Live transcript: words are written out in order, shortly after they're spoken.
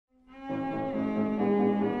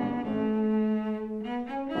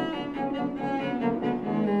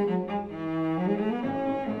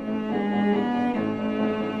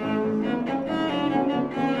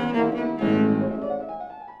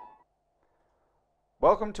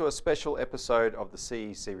Welcome to a special episode of the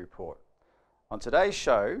CEC Report. On today's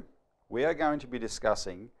show, we are going to be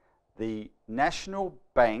discussing the National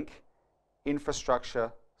Bank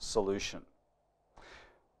Infrastructure Solution.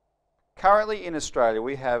 Currently in Australia,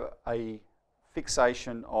 we have a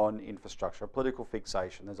fixation on infrastructure, a political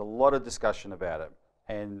fixation. There's a lot of discussion about it.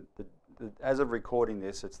 And as of recording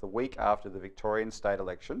this, it's the week after the Victorian state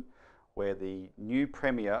election, where the new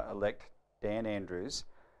Premier-elect, Dan Andrews,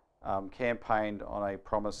 campaigned on a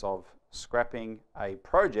promise of scrapping a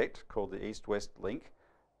project called the East-West Link,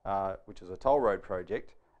 which is a toll road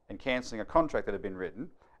project, and cancelling a contract that had been written.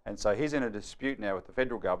 And so he's in a dispute now with the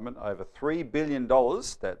federal government over $3 billion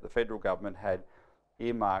that the federal government had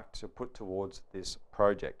earmarked to put towards this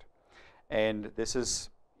project. And this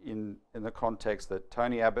is in the context that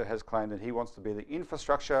Tony Abbott has claimed that he wants to be the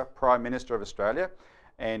Infrastructure Prime Minister of Australia,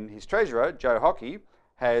 and his Treasurer, Joe Hockey,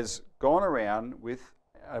 has gone around with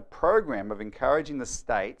a program of encouraging the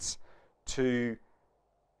states to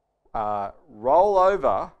roll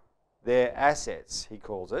over their assets, he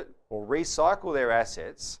calls it, or recycle their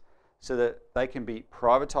assets so that they can be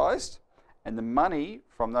privatised and the money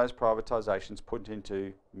from those privatisations put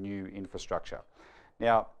into new infrastructure.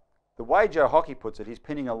 Now, the way Joe Hockey puts it, he's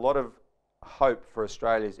pinning a lot of hope for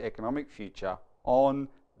Australia's economic future on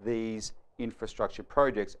these infrastructure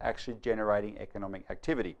projects actually generating economic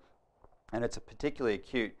activity. And it's particularly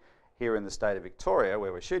acute here in the state of Victoria,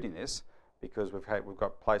 where we're shooting this, because we've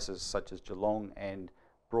got places such as Geelong and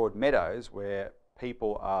Broadmeadows where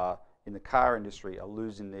people are in the car industry are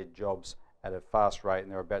losing their jobs at a fast rate, and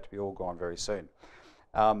they're about to be all gone very soon.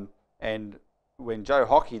 And when Joe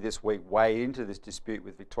Hockey this week weighed into this dispute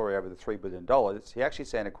with Victoria over the $3 billion, he actually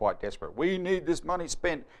sounded quite desperate. We need this money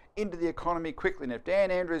spent into the economy quickly, and if Dan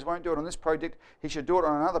Andrews won't do it on this project, he should do it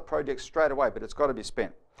on another project straight away, but it's got to be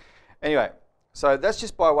spent. Anyway, so that's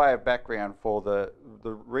just by way of background for the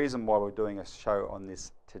reason why we're doing a show on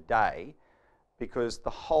this today, because the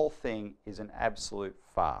whole thing is an absolute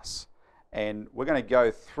farce. And we're going to go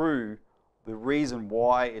through the reason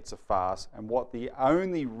why it's a farce and what the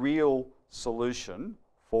only real solution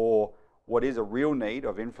for what is a real need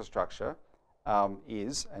of infrastructure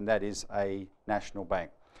is, and that is a national bank.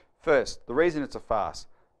 First, the reason it's a farce,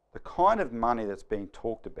 the kind of money that's being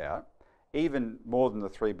talked about, even more than the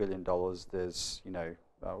 $3 billion, there's,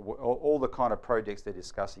 all the kind of projects they're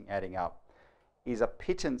discussing adding up, is a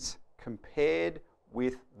pittance compared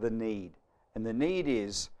with the need. And the need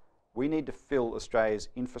is we need to fill Australia's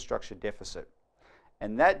infrastructure deficit.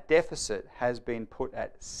 And that deficit has been put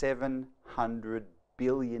at $700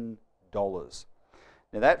 billion. Now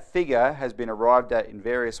that figure has been arrived at in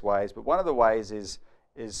various ways, but one of the ways is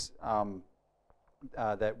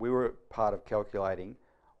that we were part of calculating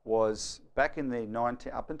was back in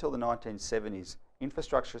up until the 1970s,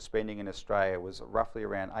 infrastructure spending in Australia was roughly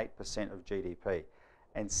around 8% of GDP.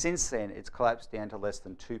 And since then, it's collapsed down to less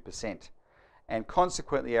than 2%. And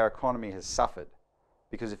consequently, our economy has suffered.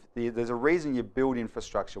 Because if there's a reason you build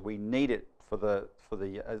infrastructure, we need it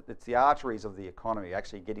it's the arteries of the economy,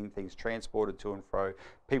 actually getting things transported to and fro,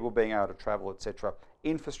 people being able to travel, etc.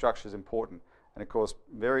 Infrastructure is important. And of course,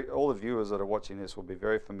 all the viewers that are watching this will be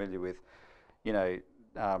very familiar with,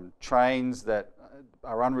 trains that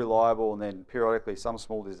are unreliable, and then periodically some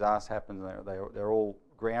small disaster happens and they're all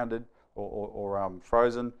grounded or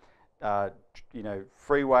frozen.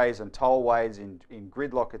 Freeways and tollways in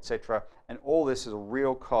gridlock, etc. And all this is a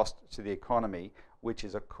real cost to the economy, which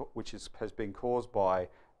has been caused by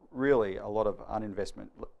really a lot of underinvestment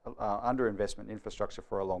in infrastructure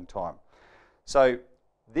for a long time. So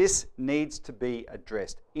this needs to be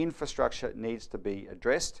addressed. Infrastructure needs to be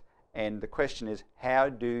addressed. And the question is, how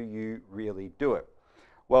do you really do it?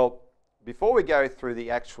 Well, before we go through the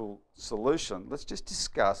actual solution, let's just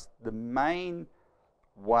discuss the main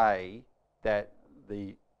way that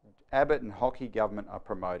the Abbott and Hockey government are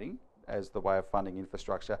promoting as the way of funding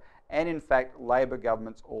infrastructure, and in fact Labor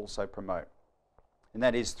governments also promote. And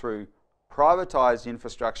that is through privatised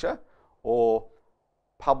infrastructure or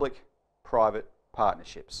public-private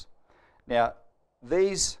partnerships. Now,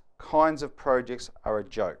 these kinds of projects are a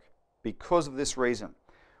joke because of this reason.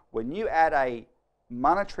 When you add a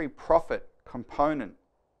monetary profit component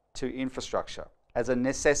to infrastructure as a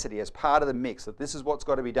necessity, as part of the mix, that this is what's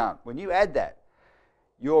got to be done, when you add that,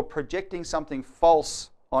 you're projecting something false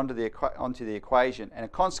onto the equation,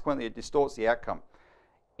 and consequently it distorts the outcome.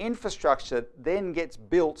 Infrastructure then gets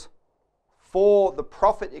built for the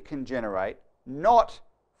profit it can generate, not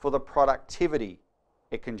for the productivity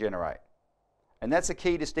it can generate. And that's a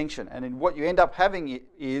key distinction. And then what you end up having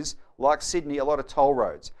is, like Sydney, a lot of toll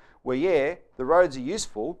roads, where, yeah, the roads are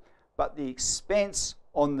useful, but the expense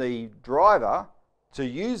on the driver to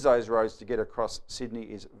use those roads to get across Sydney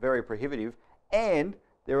is very prohibitive, and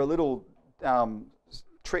there are little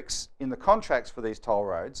tricks in the contracts for these toll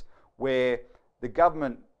roads where the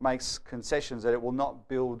government makes concessions that it will not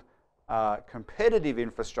build competitive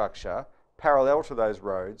infrastructure parallel to those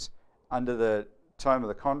roads under the term of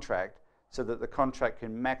the contract, so that the contract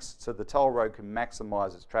can so the toll road can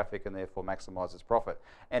maximise its traffic and therefore maximise its profit.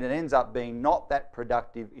 And it ends up being not that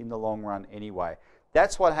productive in the long run anyway.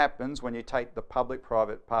 That's what happens when you take the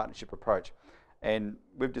public-private partnership approach. And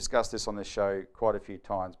we've discussed this on this show quite a few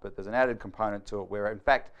times, but there's an added component to it where, in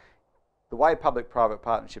fact, the way public-private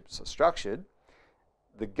partnerships are structured,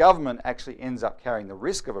 the government actually ends up carrying the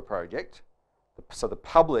risk of a project, so the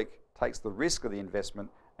public takes the risk of the investment,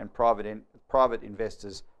 and private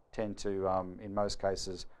investors tend to, in most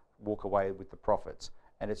cases, walk away with the profits.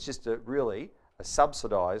 And it's just really a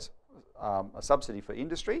subsidy for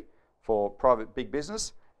industry, for private big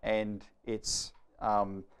business, and it's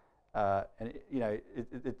that's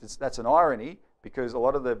an irony, because a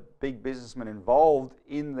lot of the big businessmen involved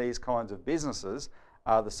in these kinds of businesses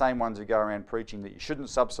are the same ones who go around preaching that you shouldn't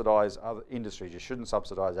subsidise other industries, you shouldn't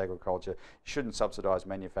subsidise agriculture, you shouldn't subsidise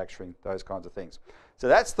manufacturing, those kinds of things. So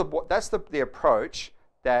that's the approach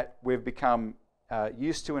that we've become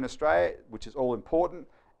used to in Australia, which is all important.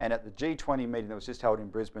 And at the G20 meeting that was just held in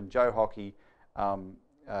Brisbane, Joe Hockey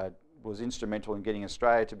was instrumental in getting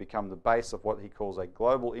Australia to become the base of what he calls a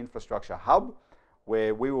global infrastructure hub,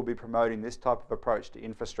 where we will be promoting this type of approach to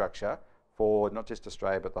infrastructure for not just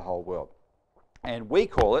Australia but the whole world. And we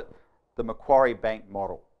call it the Macquarie Bank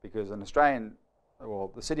model, because an Australian,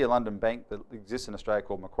 well, the City of London bank that exists in Australia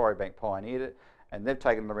called Macquarie Bank pioneered it, and they've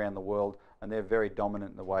taken it around the world, and they're very dominant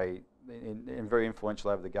in the way, and very influential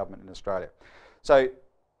over the government in Australia. So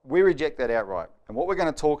we reject that outright. And what we're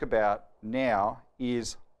going to talk about now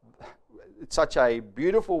is it's such a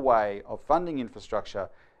beautiful way of funding infrastructure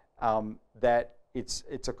that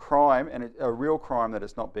it's a crime, and a real crime that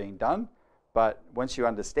it's not being done. But once you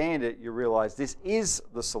understand it, you realise this is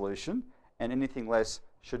the solution, and anything less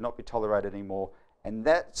should not be tolerated anymore. And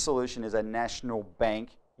that solution is a national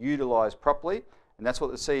bank utilised properly, and that's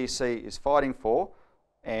what the CEC is fighting for,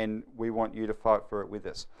 and we want you to fight for it with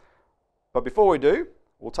us. But before we do,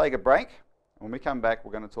 we'll take a break. When we come back,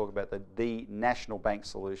 we're going to talk about the national bank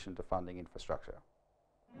solution to funding infrastructure.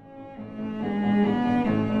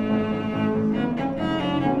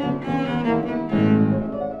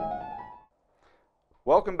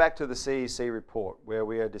 Welcome back to the CEC Report, where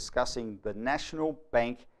we are discussing the national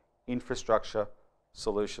bank infrastructure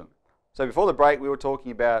solution. So before the break, we were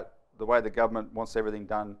talking about the way the government wants everything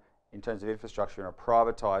done in terms of infrastructure in a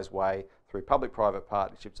privatised way through public-private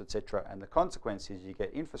partnerships, etc. And the consequence is you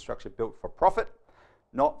get infrastructure built for profit,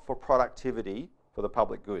 not for productivity for the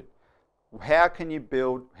public good. How can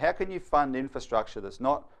you fund infrastructure that's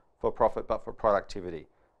not for profit but for productivity?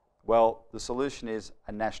 Well, the solution is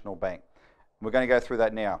a national bank. We're going to go through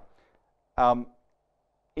that now.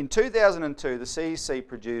 In 2002, the CEC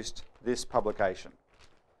produced this publication.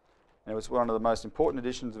 And it was one of the most important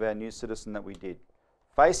editions of our New Citizen that we did.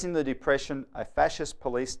 Facing the Depression, a Fascist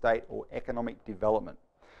Police State or Economic Development.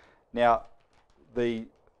 Now, the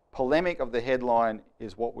polemic of the headline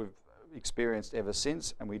is what we've experienced ever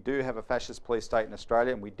since, and we do have a fascist police state in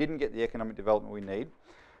Australia, and we didn't get the economic development we need.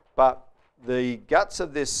 But the guts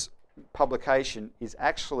of this publication is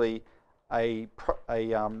actually a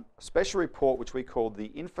special report which we call the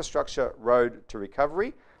Infrastructure Road to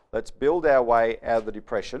Recovery. Let's build our way out of the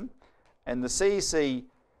Depression. And the CEC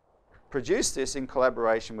produced this in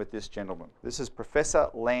collaboration with this gentleman. This is Professor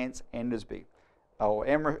Lance Endersby, or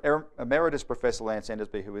Emeritus Professor Lance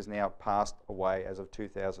Endersby, who is now passed away as of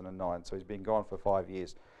 2009. So he's been gone for 5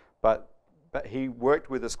 years. But he worked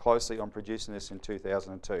with us closely on producing this in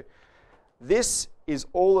 2002. This is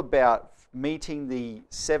all about meeting the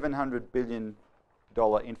 $700 billion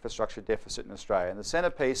infrastructure deficit in Australia. And the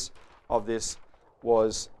centrepiece of this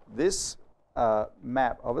was this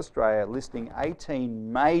map of Australia listing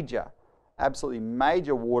 18 absolutely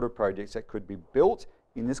major water projects that could be built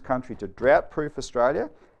in this country to drought-proof Australia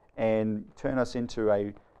and turn us into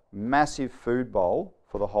a massive food bowl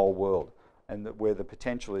for the whole world, and where the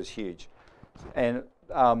potential is huge. And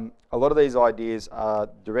a lot of these ideas are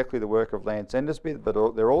directly the work of Lance Endersby, but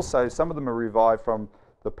they're also, some of them are revived from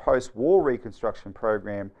the post-war reconstruction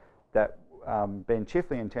program that Ben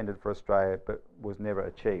Chifley intended for Australia but was never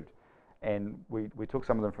achieved. And we took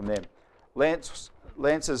some of them from them.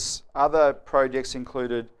 Lance's other projects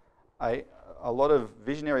included a lot of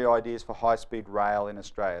visionary ideas for high-speed rail in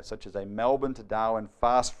Australia, such as a Melbourne to Darwin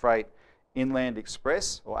fast freight inland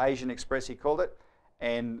express, or Asian Express he called it,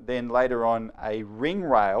 and then later on a ring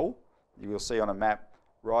rail you will see on a map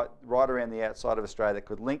right around the outside of Australia that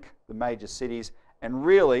could link the major cities and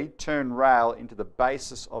really turn rail into the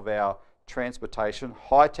basis of our transportation,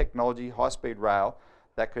 high technology, high speed rail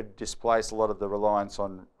that could displace a lot of the reliance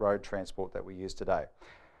on road transport that we use today.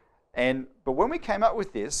 But when we came up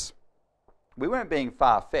with this, we weren't being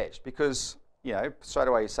far-fetched because, you know, straight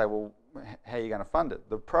away you say, well, how are you going to fund it?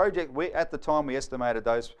 The project, at the time we estimated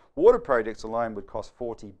those water projects alone would cost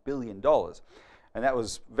 $40 billion. And that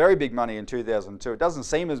was very big money in 2002. It doesn't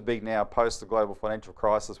seem as big now post the global financial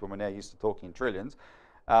crisis when we're now used to talking in trillions.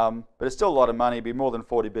 But it's still a lot of money, it'd be more than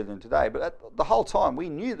 $40 billion today. But the whole time we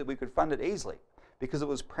knew that we could fund it easily because it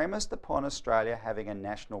was premised upon Australia having a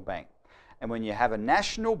national bank. And when you have a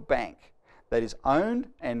national bank that is owned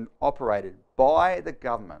and operated by the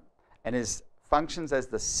government and functions as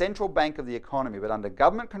the central bank of the economy but under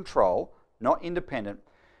government control, not independent,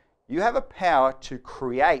 you have a power to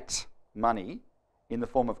create money in the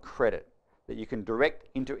form of credit that you can direct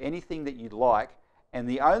into anything that you'd like, and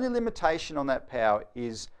the only limitation on that power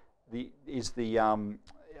is the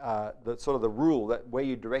sort of the rule that where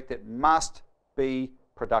you direct it must be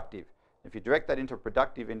productive. If you direct that into a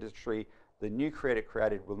productive industry, the new credit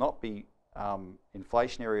created will not be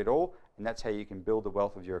inflationary at all, and that's how you can build the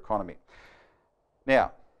wealth of your economy.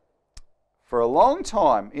 Now, for a long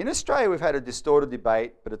time in Australia we've had a distorted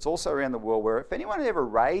debate, but it's also around the world, where if anyone ever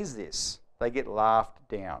raised this, they get laughed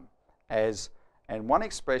down and one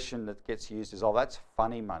expression that gets used is, oh, that's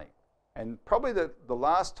funny money. And probably the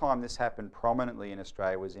last time this happened prominently in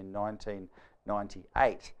Australia was in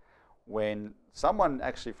 1998, when someone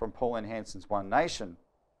actually from Pauline Hanson's One Nation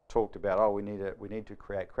talked about, oh, we need to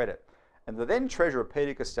create credit. And the then Treasurer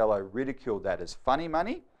Peter Costello ridiculed that as funny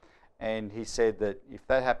money, and he said that if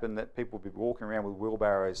that happened, that people would be walking around with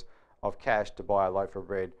wheelbarrows of cash to buy a loaf of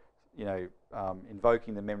bread, you know,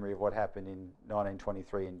 invoking the memory of what happened in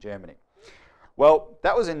 1923 in Germany. Well,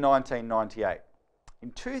 that was in 1998.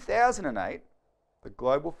 In 2008, the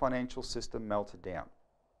global financial system melted down.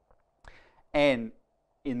 And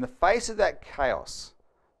in the face of that chaos,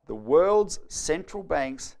 the world's central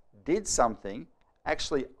banks did something,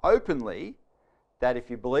 actually openly, that if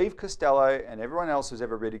you believe Costello and everyone else who's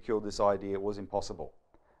ever ridiculed this idea, was impossible.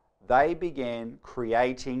 They began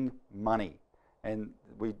creating money. And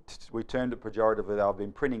we turned it pejoratively, they've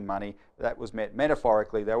been printing money. That was meant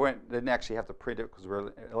metaphorically. They didn't actually have to print it because we're in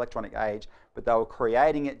an electronic age, but they were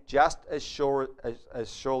creating it just as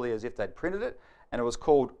surely as if they'd printed it, and it was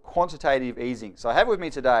called quantitative easing. So I have with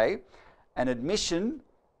me today an admission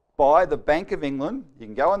by the Bank of England. You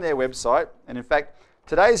can go on their website, and in fact,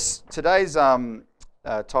 today's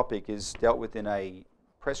topic is dealt with in a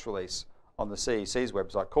press release on the CEC's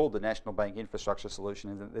website called the National Bank Infrastructure Solution,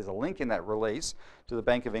 and there's a link in that release to the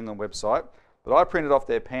Bank of England website. But I printed off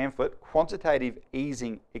their pamphlet, Quantitative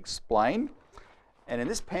Easing Explained. And in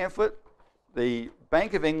this pamphlet, the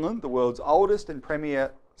Bank of England, the world's oldest and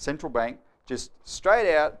premier central bank, just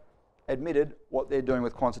straight out admitted what they're doing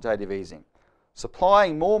with quantitative easing.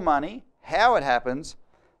 Supplying more money, how it happens,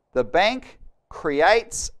 the bank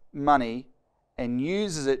creates money and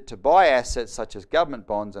uses it to buy assets such as government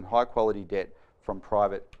bonds and high quality debt from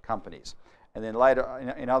private companies. And then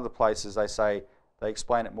later in other places they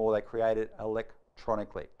explain it more, they create it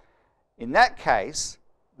electronically. In that case,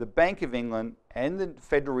 the Bank of England and the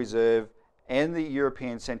Federal Reserve and the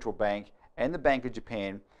European Central Bank and the Bank of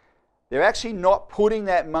Japan, they're actually not putting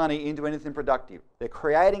that money into anything productive. They're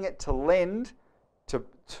creating it to lend to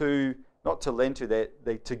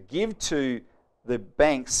give to the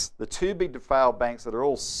banks, the too big to fail banks that are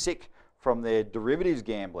all sick from their derivatives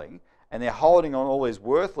gambling, and they're holding on all these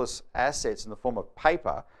worthless assets in the form of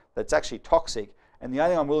paper that's actually toxic, and the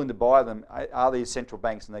only one willing to buy them are these central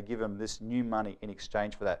banks, and they give them this new money in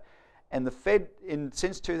exchange for that. And the Fed,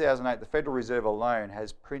 since 2008, the Federal Reserve alone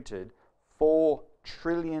has printed $4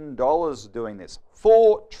 trillion doing this.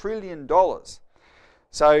 $4 trillion.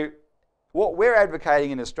 So what we're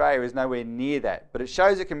advocating in Australia is nowhere near that, but it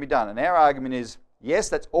shows it can be done. And our argument is, yes,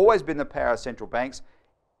 that's always been the power of central banks.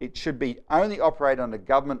 It should be only operated under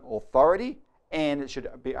government authority, and it should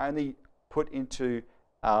be only put into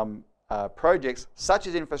projects such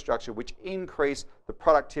as infrastructure, which increase the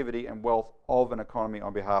productivity and wealth of an economy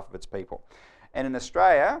on behalf of its people. And in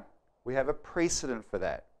Australia, we have a precedent for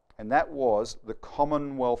that, and that was the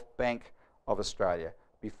Commonwealth Bank of Australia,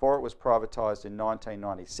 before it was privatised in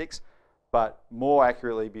 1996, but more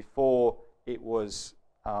accurately before it was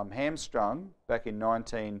hamstrung back in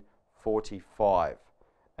 1945.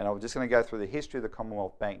 And I'm just going to go through the history of the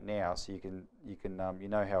Commonwealth Bank now, so you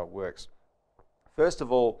know how it works. First of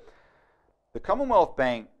all, the Commonwealth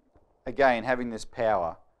Bank, again having this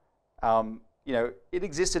power, you know, it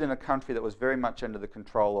existed in a country that was very much under the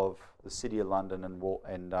control of the City of London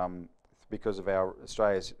and because of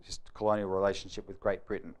Australia's colonial relationship with Great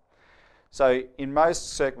Britain. So in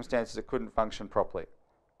most circumstances it couldn't function properly.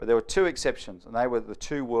 But there were two exceptions, and they were the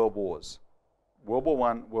two world wars. World War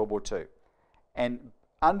I, World War II. And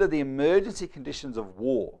under the emergency conditions of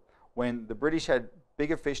war, when the British had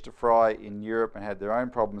bigger fish to fry in Europe and had their own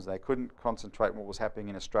problems, they couldn't concentrate on what was happening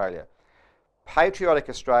in Australia. Patriotic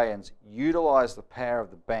Australians utilised the power of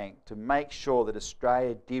the bank to make sure that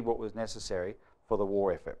Australia did what was necessary for the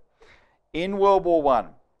war effort. In World War I,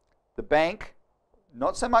 the bank,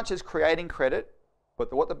 not so much as creating credit,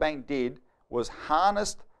 but what the bank did was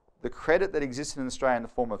harnessed the credit that existed in Australia in the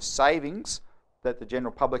form of savings that the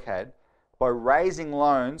general public had by raising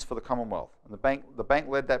loans for the Commonwealth. And the bank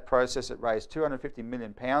led that process. It raised £250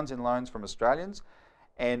 million in loans from Australians,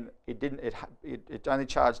 and it only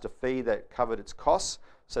charged a fee that covered its costs.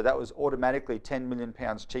 So that was automatically £10 million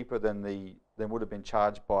cheaper than would have been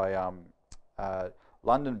charged by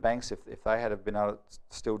London banks if they had been able to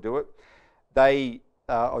still do it.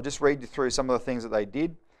 I'll just read you through some of the things that they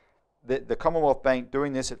did. The Commonwealth Bank,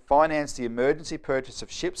 doing this, it financed the emergency purchase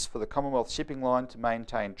of ships for the Commonwealth Shipping Line to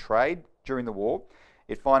maintain trade during the war.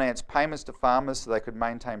 It financed payments to farmers so they could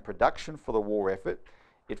maintain production for the war effort.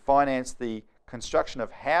 It financed the construction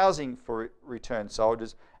of housing for returned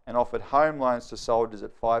soldiers and offered home loans to soldiers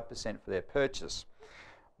at 5% for their purchase.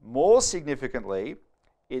 More significantly,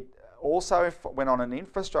 it also went on an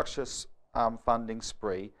infrastructure funding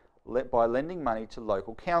spree by lending money to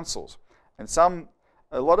local councils. And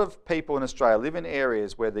a lot of people in Australia live in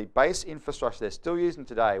areas where the base infrastructure they're still using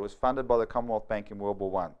today was funded by the Commonwealth Bank in World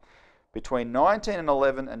War I. Between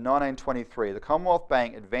 1911 and 1923, the Commonwealth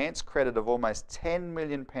Bank advanced credit of almost £10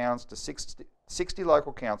 million to 60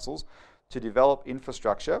 local councils to develop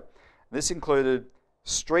infrastructure. This included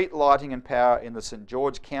street lighting and power in the St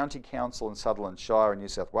George County Council in Sutherland Shire in New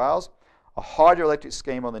South Wales, a hydroelectric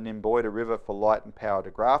scheme on the Nimboida River for light and power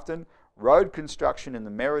to Grafton, road construction in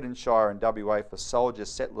the Merredin Shire in WA for soldiers,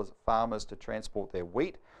 settlers, farmers to transport their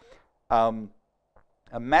wheat,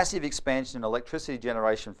 a massive expansion in electricity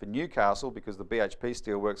generation for Newcastle because the BHP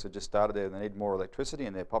steelworks had just started there and they need more electricity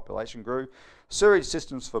and their population grew, sewage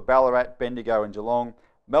systems for Ballarat, Bendigo and Geelong,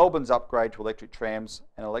 Melbourne's upgrade to electric trams,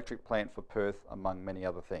 an electric plant for Perth, among many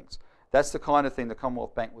other things. That's the kind of thing the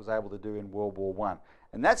Commonwealth Bank was able to do in World War I.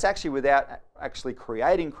 And that's actually without actually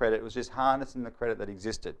creating credit, it was just harnessing the credit that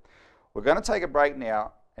existed. We're going to take a break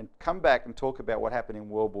now and come back and talk about what happened in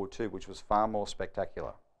World War II, which was far more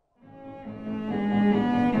spectacular.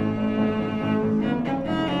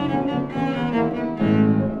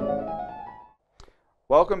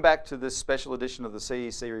 Welcome back to this special edition of the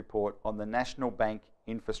CEC Report on the National Bank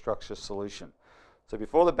Infrastructure Solution. So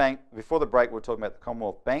before the break, we're talking about the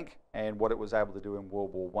Commonwealth Bank and what it was able to do in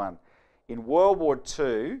World War I. In World War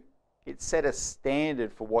II, it set a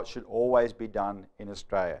standard for what should always be done in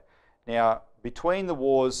Australia. Now, between the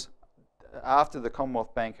wars, after the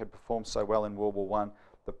Commonwealth Bank had performed so well in World War I,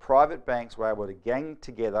 the private banks were able to gang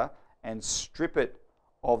together and strip it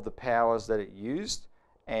of the powers that it used,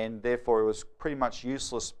 and therefore it was pretty much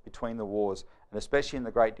useless between the wars, and especially in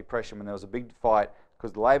the Great Depression when there was a big fight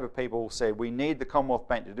because the Labor people said we need the Commonwealth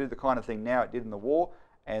Bank to do the kind of thing now it did in the war,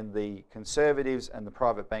 and the Conservatives and the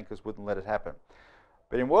private bankers wouldn't let it happen.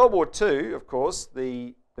 But in World War II, of course,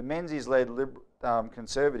 the Menzies-led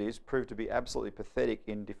Conservatives proved to be absolutely pathetic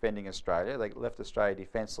in defending Australia. They left Australia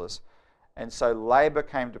defenceless. And so Labor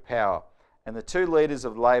came to power. And the two leaders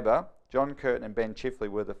of Labor, John Curtin and Ben Chifley,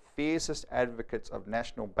 were the fiercest advocates of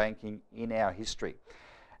national banking in our history.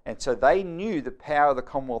 And so they knew the power the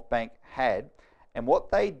Commonwealth Bank had. And what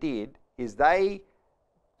they did is they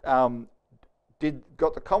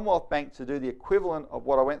got the Commonwealth Bank to do the equivalent of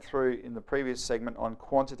what I went through in the previous segment on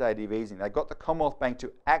quantitative easing. They got the Commonwealth Bank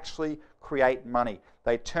to actually create money.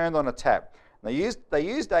 They turned on a tap. They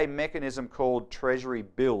used a mechanism called treasury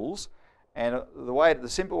bills, and the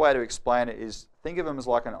simple way to explain it is think of them as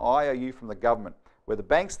like an IOU from the government, where the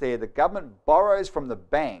bank's there, the government borrows from the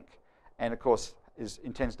bank, and of course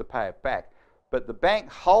intends to pay it back. But the bank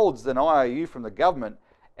holds an IOU from the government,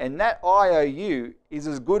 and that IOU is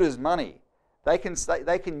as good as money. They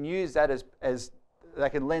can use that as they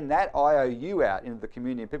can lend that IOU out into the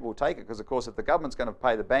community, and people will take it because, of course, if the government's going to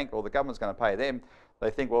pay the bank or the government's going to pay them, they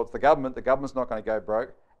think, well, it's the government's not going to go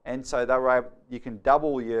broke, and so they were able, you can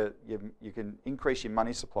double you can increase your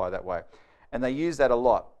money supply that way, and they use that a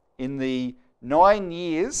lot. In the 9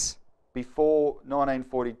 years before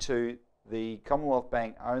 1942, the Commonwealth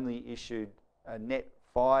Bank only issued a net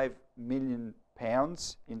 £5 million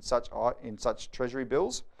in such treasury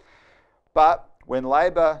bills. But When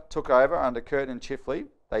Labor took over under Curtin and Chifley,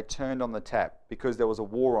 they turned on the tap because there was a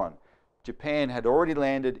war on. Japan had already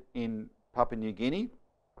landed in Papua New Guinea.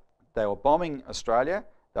 They were bombing Australia.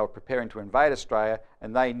 They were preparing to invade Australia,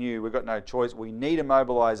 and they knew we've got no choice. We need a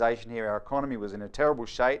mobilisation here. Our economy was in a terrible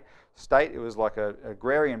state. It was like an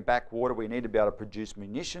agrarian backwater. We need to be able to produce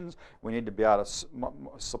munitions. We need to be able to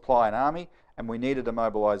supply an army, and we needed a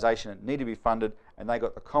mobilisation. It needed to be funded, and they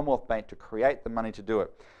got the Commonwealth Bank to create the money to do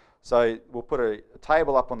it. So we'll put a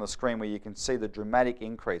table up on the screen where you can see the dramatic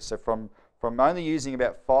increase. So from only using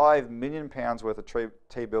about £5 million worth of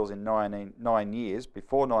T-bills in 9 years,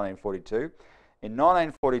 before 1942, in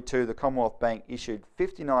 1942 the Commonwealth Bank issued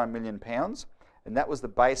 £59 million, and that was the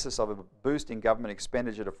basis of a boost in government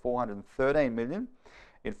expenditure to £413 million.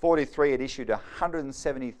 In 1943 it issued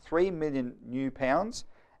 £173 million new pounds,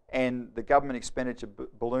 and the government expenditure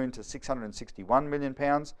ballooned to £661 million.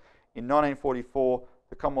 In 1944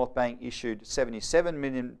 the Commonwealth Bank issued £77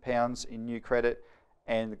 million in new credit,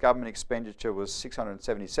 and the government expenditure was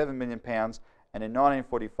 £677 million. And in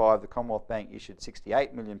 1945, the Commonwealth Bank issued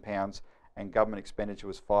 £68 million, and government expenditure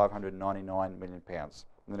was £599 million. And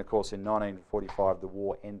then, of course, in 1945, the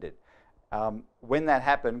war ended. When that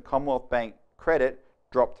happened, Commonwealth Bank credit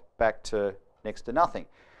dropped back to next to nothing.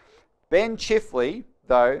 Ben Chifley,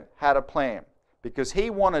 though, had a plan, because he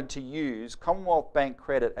wanted to use Commonwealth Bank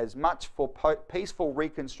credit as much for peaceful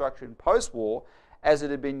reconstruction post-war as it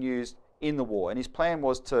had been used in the war. And his plan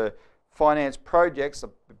was to finance projects, a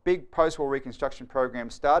big post-war reconstruction program,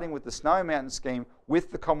 starting with the Snowy Mountain scheme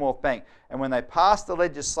with the Commonwealth Bank. And when they passed the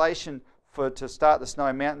legislation to start the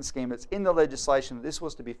Snowy Mountain scheme, it's in the legislation that this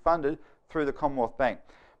was to be funded through the Commonwealth Bank.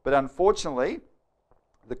 But unfortunately,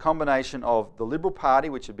 the combination of the Liberal Party,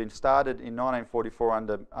 which had been started in 1944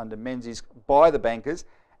 under Menzies by the bankers,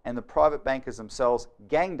 and the private bankers themselves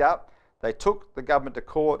ganged up. They took the government to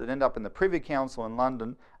court. It ended up in the Privy Council in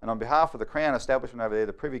London, and on behalf of the Crown establishment over there,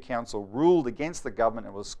 the Privy Council ruled against the government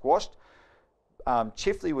and was squashed.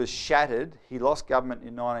 Chifley was shattered. He lost government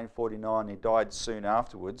in 1949. He died soon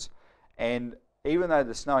afterwards. And even though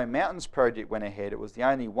the Snowy Mountains project went ahead, it was the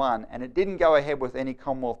only one, and it didn't go ahead with any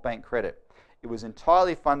Commonwealth Bank credit. It was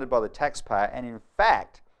entirely funded by the taxpayer, and in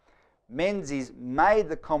fact, Menzies made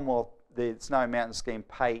the Snowy Mountain scheme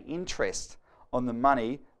pay interest on the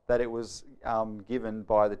money that it was given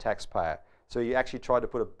by the taxpayer. So he actually tried to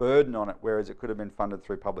put a burden on it, whereas it could have been funded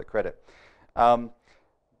through public credit.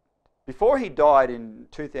 Before he died in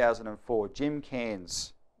 2004, Jim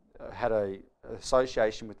Cairns had an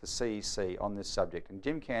association with the CEC on this subject, and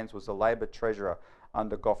Jim Cairns was the Labor Treasurer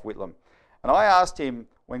under Gough Whitlam. And I asked him,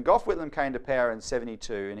 when Gough Whitlam came to power in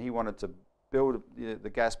 1972 and he wanted to build the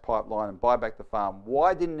gas pipeline and buy back the farm,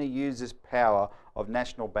 why didn't he use this power of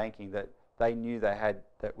national banking that they knew they had,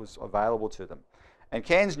 that was available to them? And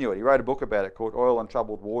Cairns knew it. He wrote a book about it called Oil and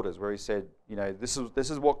Troubled Waters, where he said, you know, this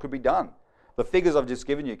is what could be done. The figures I've just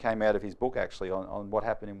given you came out of his book, actually, on what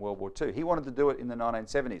happened in World War II. He wanted to do it in the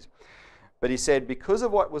 1970s. But he said, because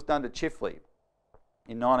of what was done to Chifley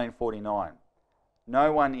in 1949,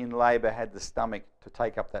 no one in Labor had the stomach to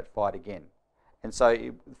take up that fight again. And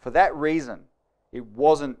so for that reason, it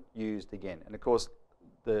wasn't used again. And of course,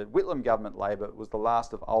 the Whitlam government Labor was the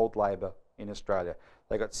last of old Labor in Australia.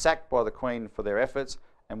 They got sacked by the Queen for their efforts,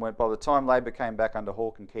 and by the time Labor came back under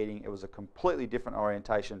Hawke and Keating, it was a completely different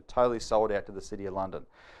orientation, totally sold out to the City of London.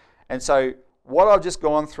 And so what I've just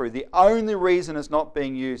gone through, the only reason it's not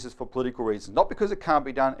being used is for political reasons. Not because it can't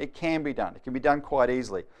be done, it can be done. It can be done quite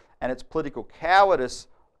easily. And it's political cowardice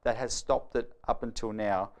that has stopped it up until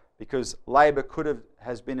now, because Labor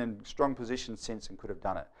has been in strong position since and could have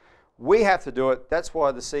done it. We have to do it. That's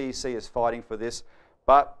why the CEC is fighting for this.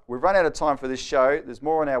 But we've run out of time for this show. There's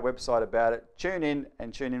more on our website about it. Tune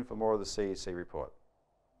in for more of the CEC Report.